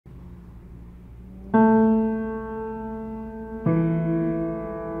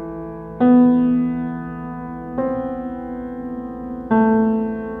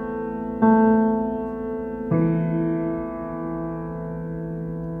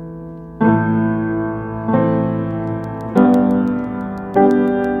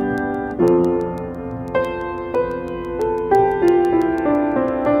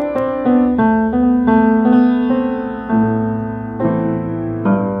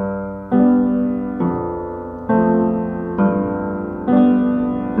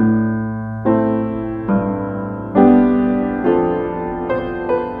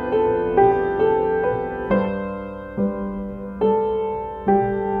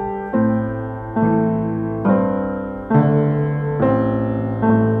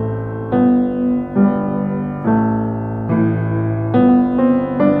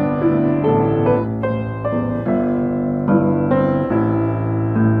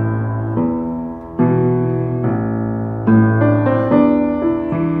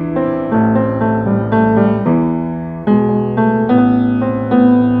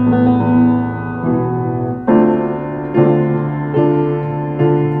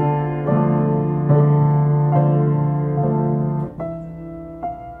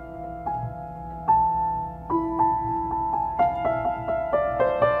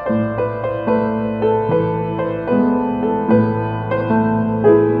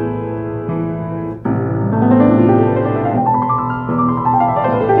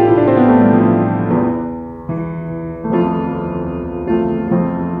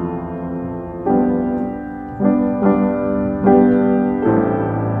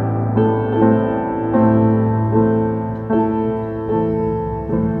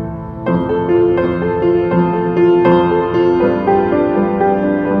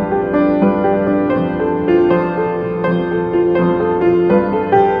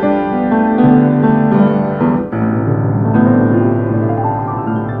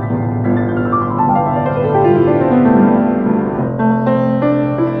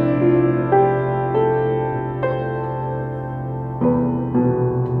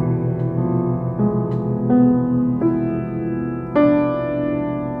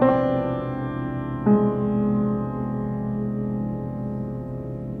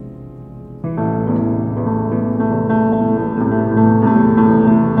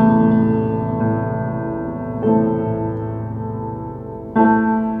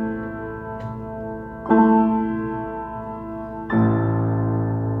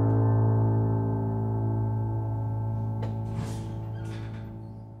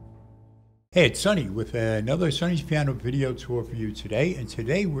Hey, it's Sonny with another Sonny's Piano video tour for you today. And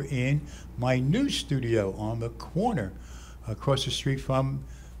today we're in my new studio on the corner across the street from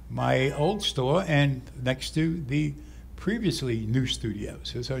my old store and next to the previously new studio.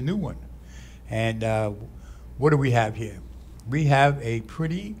 So it's our new one. And what do we have here? We have a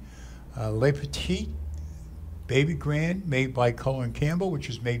pretty Petit baby grand made by Kohler and Campbell, which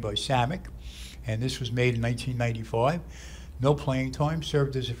was made by Samick. And this was made in 1995. No playing time,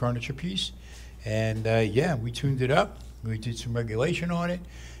 served as a furniture piece. And yeah, we tuned it up. We did some regulation on it,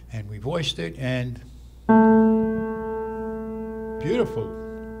 and we voiced it, and beautiful,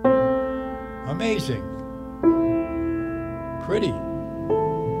 amazing, pretty.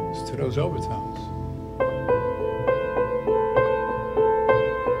 It's to those overtones.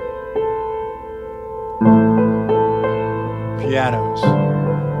 Pianos.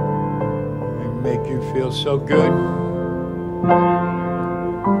 They make you feel so good.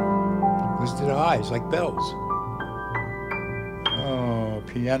 Listen to the highs, like bells. Oh,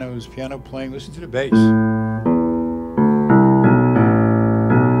 piano playing. Listen to the bass.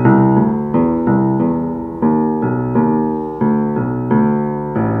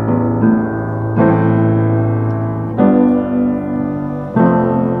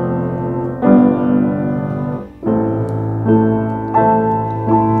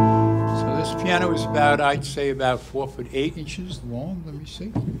 So this piano is about, I'd say, about 4'8" long. Let me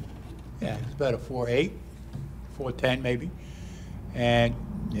see. Yeah, it's about a 4'8", 4'10" maybe. And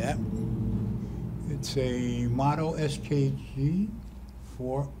yeah, it's a model SKG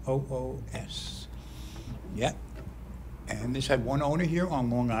 400S. Yeah. And this had one owner here on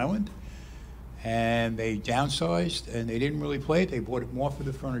Long Island. And they downsized and they didn't really play it. They bought it more for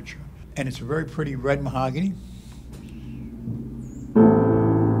the furniture. And it's a very pretty red mahogany.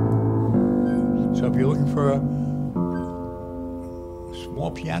 So if you're looking for a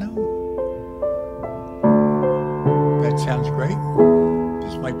small piano, that sounds great.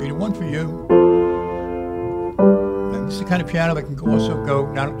 This might be the one for you. And this is the kind of piano that can also go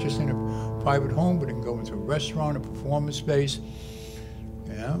not just in a private home, but it can go into a restaurant, a performance space.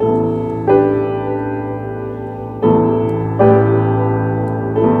 Yeah.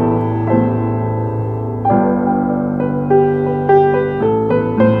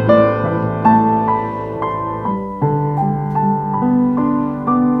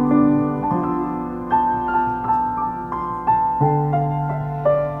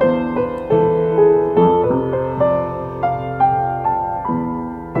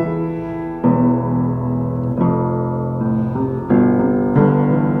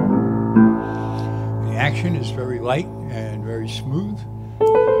 Action is very light and very smooth.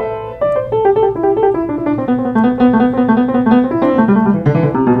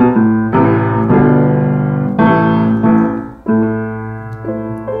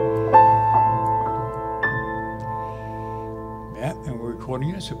 Yeah, and we're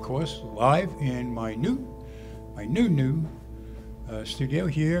recording this, of course, live in my new studio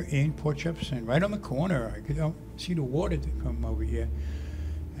here in Port Jefferson, right on the corner. I could see the water from over here.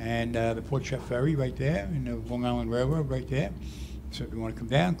 And the Port Jeff Ferry right there, and the Long Island Railroad right there. So if you want to come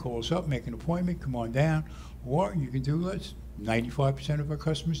down, call us up, make an appointment, come on down. Or you can do this. 95% of our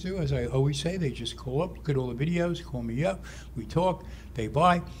customers do. As I always say, they just call up, look at all the videos, call me up, we talk, they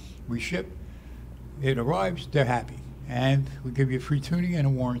buy, we ship, it arrives, they're happy. And we give you a free tuning and a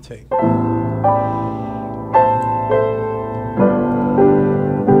warranty.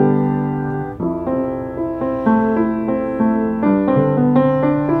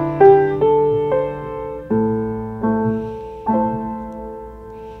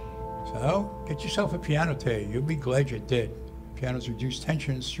 Get yourself a piano today. You'll be glad you did. Pianos reduce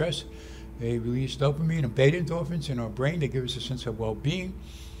tension and stress. They release dopamine and beta endorphins in our brain. They give us a sense of well-being.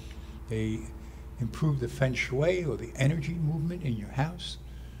 They improve the feng shui, or the energy movement in your house.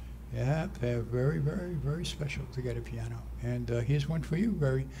 Yeah, they're very, very, very special to get a piano. And here's one for you,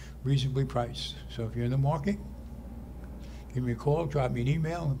 very reasonably priced. So if you're in the market, give me a call, drop me an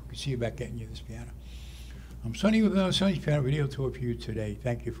email, and we can see about getting you this piano. I'm Sonny with another Sonny's Piano video tour for you today.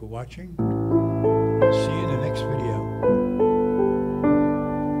 Thank you for watching. See you in the